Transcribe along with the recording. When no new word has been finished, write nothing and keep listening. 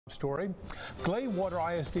Story.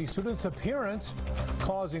 Gladewater ISD student's appearance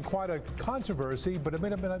causing quite a controversy, but it may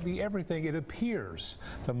not be everything it appears.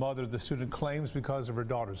 The mother of the student claims because of her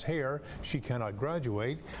daughter's hair, she cannot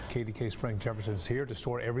graduate. KETK's Frank Jefferson is here to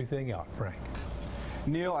sort everything out. Frank.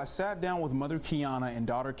 Neil, I sat down with mother Kiana and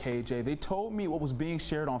daughter KJ. They told me what was being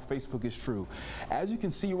shared on Facebook is true. As you can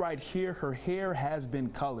see right here, her hair has been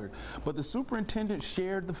colored, but the superintendent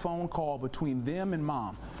shared the phone call between them and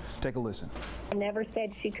mom. Take a listen. I never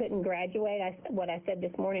said she couldn't graduate. What I said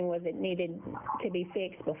this morning was it needed to be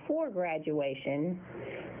fixed before graduation,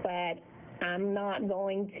 but I'm not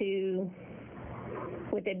going to,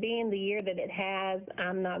 with it being the year that it has,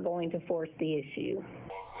 I'm not going to force the issue.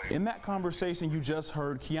 In that conversation you just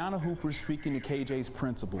heard Kiana Hooper speaking to KJ's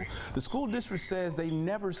principal. The school district says they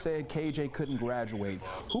never said KJ couldn't graduate.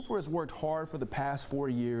 Hooper has worked hard for the past 4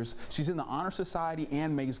 years. She's in the Honor Society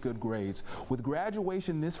and makes good grades. With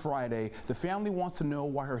graduation this Friday, the family wants to know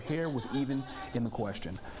why her hair was even in the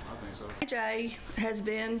question. KJ has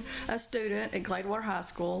been a student at Gladewater High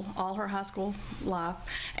School all her high school life,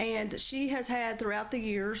 and she has had throughout the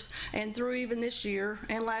years and through even this year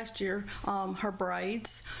and last year her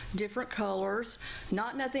braids, different colors,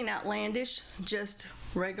 nothing outlandish, just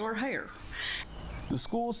regular hair. The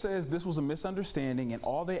school says this was a misunderstanding and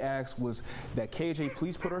all they asked was that KJ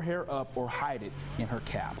please put her hair up or hide it in her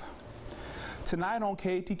cap. Tonight on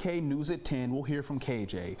KETK News at 10, we'll hear from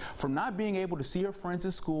KJ. From not being able to see her friends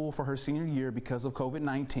at school for her senior year because of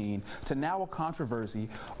COVID-19 to now a controversy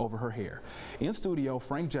over her hair. In studio,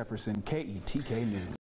 Frank Jefferson, KETK News.